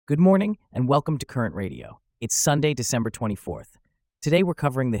Good morning and welcome to Current Radio. It's Sunday, December 24th. Today we're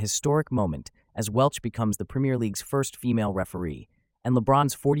covering the historic moment as Welch becomes the Premier League's first female referee, and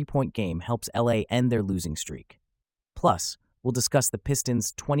LeBron's 40-point game helps LA end their losing streak. Plus, we'll discuss the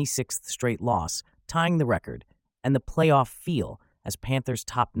Pistons' 26th straight loss, tying the record, and the playoff feel as Panthers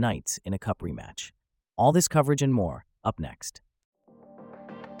top Knights in a Cup rematch. All this coverage and more, up next.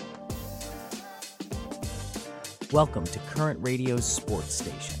 Welcome to Current Radio's sports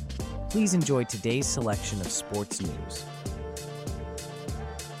station. Please enjoy today's selection of sports news.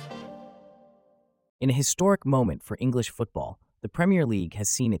 In a historic moment for English football, the Premier League has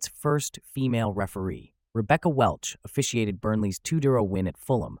seen its first female referee. Rebecca Welch officiated Burnley's 2-0 win at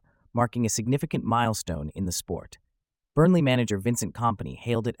Fulham, marking a significant milestone in the sport. Burnley manager Vincent Kompany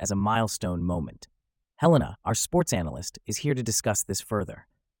hailed it as a milestone moment. Helena, our sports analyst, is here to discuss this further.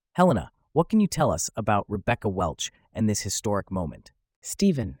 Helena, what can you tell us about Rebecca Welch and this historic moment?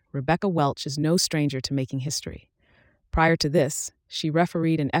 Stephen, Rebecca Welch is no stranger to making history. Prior to this, she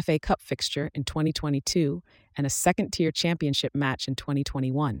refereed an FA Cup fixture in 2022 and a second-tier championship match in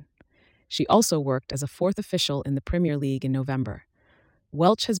 2021. She also worked as a fourth official in the Premier League in November.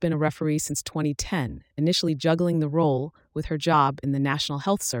 Welch has been a referee since 2010, initially juggling the role with her job in the National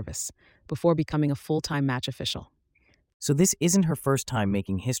Health Service, before becoming a full-time match official. So this isn't her first time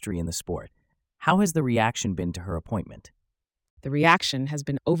making history in the sport. How has the reaction been to her appointment? The reaction has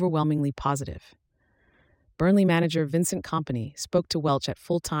been overwhelmingly positive. Burnley manager Vincent Kompany spoke to Welch at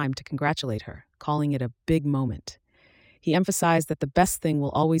full time to congratulate her, calling it a big moment. He emphasized that the best thing will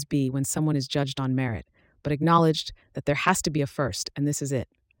always be when someone is judged on merit, but acknowledged that there has to be a first, and this is it.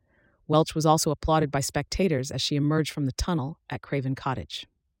 Welch was also applauded by spectators as she emerged from the tunnel at Craven Cottage.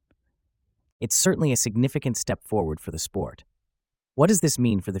 It's certainly a significant step forward for the sport. What does this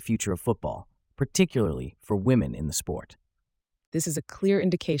mean for the future of football, particularly for women in the sport? This is a clear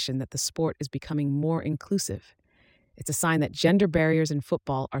indication that the sport is becoming more inclusive. It's a sign that gender barriers in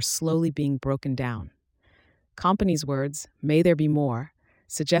football are slowly being broken down. Kompany's words, "May there be more,"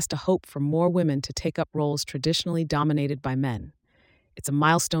 suggest a hope for more women to take up roles traditionally dominated by men. It's a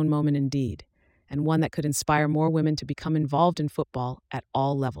milestone moment indeed, and one that could inspire more women to become involved in football at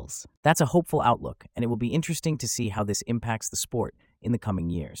all levels. That's a hopeful outlook, and it will be interesting to see how this impacts the sport in the coming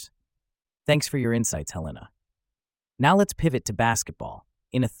years. Thanks for your insights, Helena. Now let's pivot to basketball.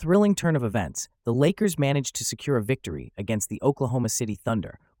 In a thrilling turn of events, the Lakers managed to secure a victory against the Oklahoma City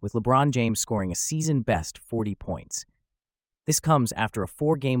Thunder, with LeBron James scoring a season-best 40 points. This comes after a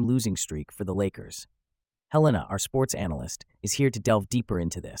 4-game losing streak for the Lakers. Helena, our sports analyst, is here to delve deeper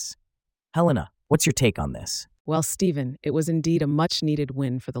into this. Helena, what's your take on this? Well, Stephen, it was indeed a much-needed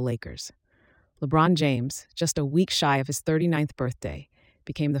win for the Lakers. LeBron James, just a week shy of his 39th birthday,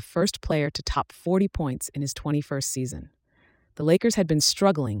 became the first player to top 40 points in his 21st season. The Lakers had been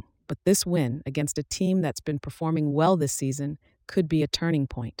struggling, but this win against a team that's been performing well this season could be a turning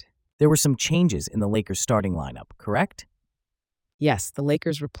point. There were some changes in the Lakers' starting lineup, correct? Yes, the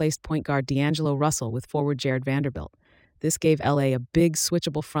Lakers replaced point guard D'Angelo Russell with forward Jared Vanderbilt. This gave LA a big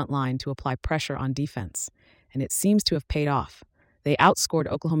switchable front line to apply pressure on defense, and it seems to have paid off. They outscored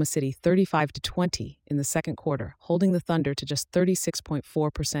Oklahoma City 35-20 in the second quarter, holding the Thunder to just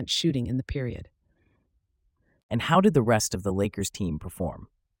 36.4% shooting in the period. And how did the rest of the Lakers team perform?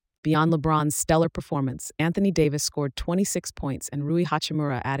 Beyond LeBron's stellar performance, Anthony Davis scored 26 points and Rui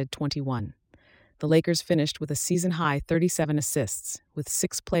Hachimura added 21. The Lakers finished with a season-high 37 assists, with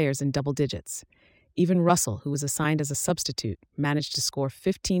 6 players in double digits. Even Russell, who was assigned as a substitute, managed to score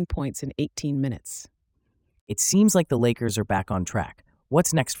 15 points in 18 minutes. It seems like the Lakers are back on track.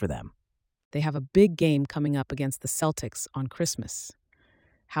 What's next for them? They have a big game coming up against the Celtics on Christmas.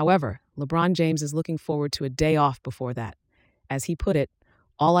 However, LeBron James is looking forward to a day off before that. As he put it,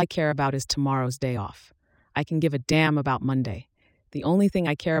 "All I care about is tomorrow's day off. I can give a damn about Monday. The only thing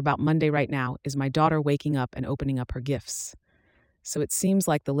I care about Monday right now is my daughter waking up and opening up her gifts." So it seems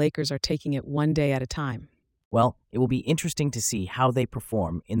like the Lakers are taking it one day at a time. Well, it will be interesting to see how they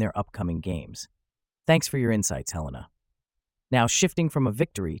perform in their upcoming games. Thanks for your insights, Helena. Now, shifting from a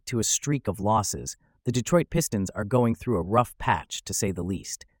victory to a streak of losses, the Detroit Pistons are going through a rough patch, to say the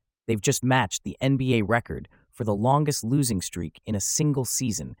least. They've just matched the NBA record for the longest losing streak in a single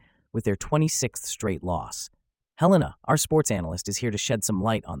season with their 26th straight loss. Helena, our sports analyst, is here to shed some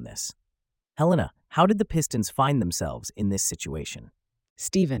light on this. Helena, how did the Pistons find themselves in this situation?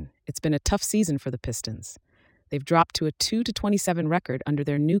 Stephen, it's been a tough season for the Pistons. They've dropped to a 2-27 record under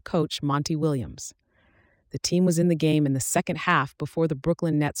their new coach, Monty Williams. The team was in the game in the second half before the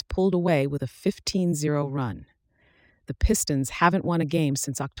Brooklyn Nets pulled away with a 15-0 run. The Pistons haven't won a game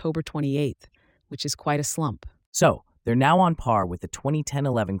since October 28th, which is quite a slump. So, They're now on par with the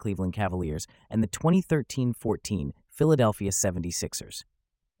 2010-11 Cleveland Cavaliers and the 2013-14 Philadelphia 76ers.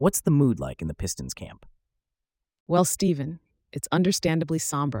 What's the mood like in the Pistons camp? Well, Stephen, it's understandably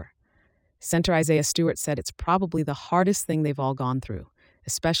somber. Center Isaiah Stewart said it's probably the hardest thing they've all gone through,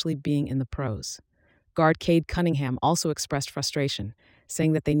 especially being in the pros. Guard Cade Cunningham also expressed frustration,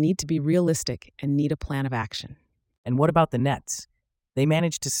 saying that they need to be realistic and need a plan of action. And what about the Nets? They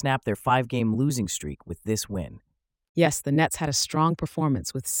managed to snap their 5-game losing streak with this win. Yes, the Nets had a strong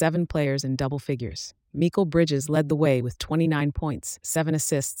performance with 7 players in double figures. Mikal Bridges led the way with 29 points, 7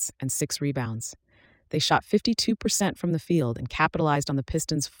 assists, and 6 rebounds. They shot 52% from the field and capitalized on the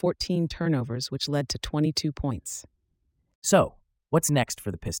Pistons' 14 turnovers, which led to 22 points. So, what's next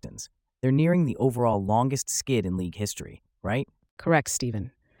for the Pistons? They're nearing the overall longest skid in league history, right? Correct,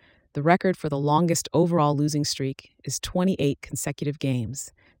 Stephen. The record for the longest overall losing streak is 28 consecutive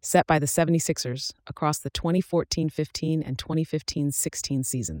games, set by the 76ers across the 2014-15 and 2015-16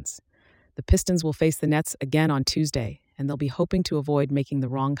 seasons. The Pistons will face the Nets again on Tuesday, and they'll be hoping to avoid making the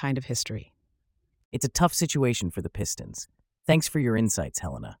wrong kind of history. It's a tough situation for the Pistons. Thanks for your insights,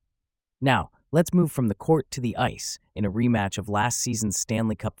 Helena. Now, let's move from the court to the ice. In a rematch of last season's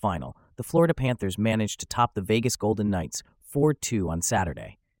Stanley Cup final, the Florida Panthers managed to top the Vegas Golden Knights 4-2 on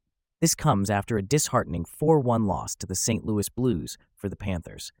Saturday. This comes after a disheartening 4-1 loss to the St. Louis Blues for the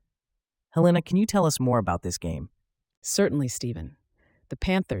Panthers. Helena, can you tell us more about this game? Certainly, Stephen. The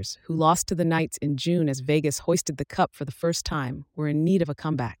Panthers, who lost to the Knights in June as Vegas hoisted the cup for the first time, were in need of a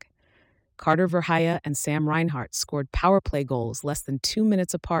comeback. Carter Verhaeghe and Sam Reinhart scored power play goals less than 2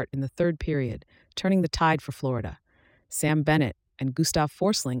 minutes apart in the third period, turning the tide for Florida. Sam Bennett and Gustav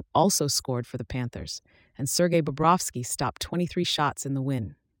Forsling also scored for the Panthers, and Sergei Bobrovsky stopped 23 shots in the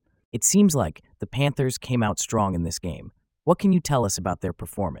win. It seems like the Panthers came out strong in this game. What can you tell us about their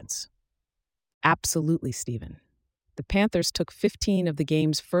performance? Absolutely, Stephen. The Panthers took 15 of the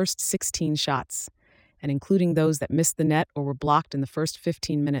game's first 16 shots, and including those that missed the net or were blocked in the first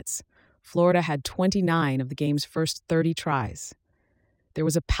 15 minutes, Florida had 29 of the game's first 30 tries. There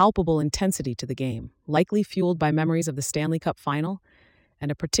was a palpable intensity to the game, likely fueled by memories of the Stanley Cup final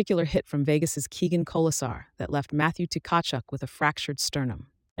and a particular hit from Vegas's Keegan Colasar that left Matthew Tkachuk with a fractured sternum.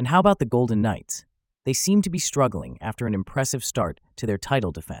 And how about the Golden Knights? They seem to be struggling after an impressive start to their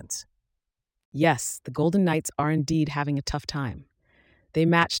title defense. Yes, the Golden Knights are indeed having a tough time. They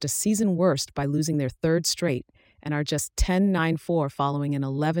matched a season worst by losing their third straight and are just 10-9-4 following an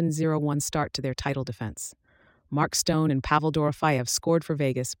 11-0-1 start to their title defense. Mark Stone and Pavel Dorofeyev scored for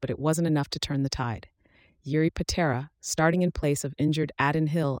Vegas, but it wasn't enough to turn the tide. Yuri Patera, starting in place of injured Adin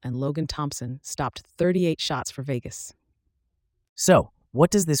Hill and Logan Thompson, stopped 38 shots for Vegas. So, what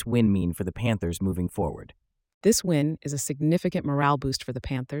does this win mean for the Panthers moving forward? This win is a significant morale boost for the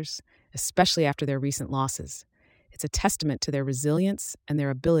Panthers, especially after their recent losses. It's a testament to their resilience and their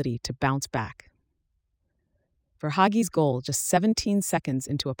ability to bounce back. Verhaeghe's goal just 17 seconds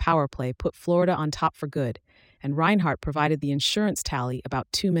into a power play put Florida on top for good, and Reinhart provided the insurance tally about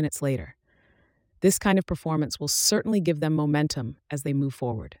 2 minutes later. This kind of performance will certainly give them momentum as they move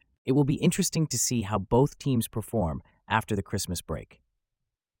forward. It will be interesting to see how both teams perform after the Christmas break.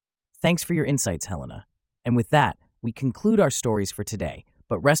 Thanks for your insights, Helena. And with that, we conclude our stories for today,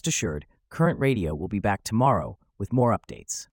 but rest assured, Current Radio will be back tomorrow with more updates.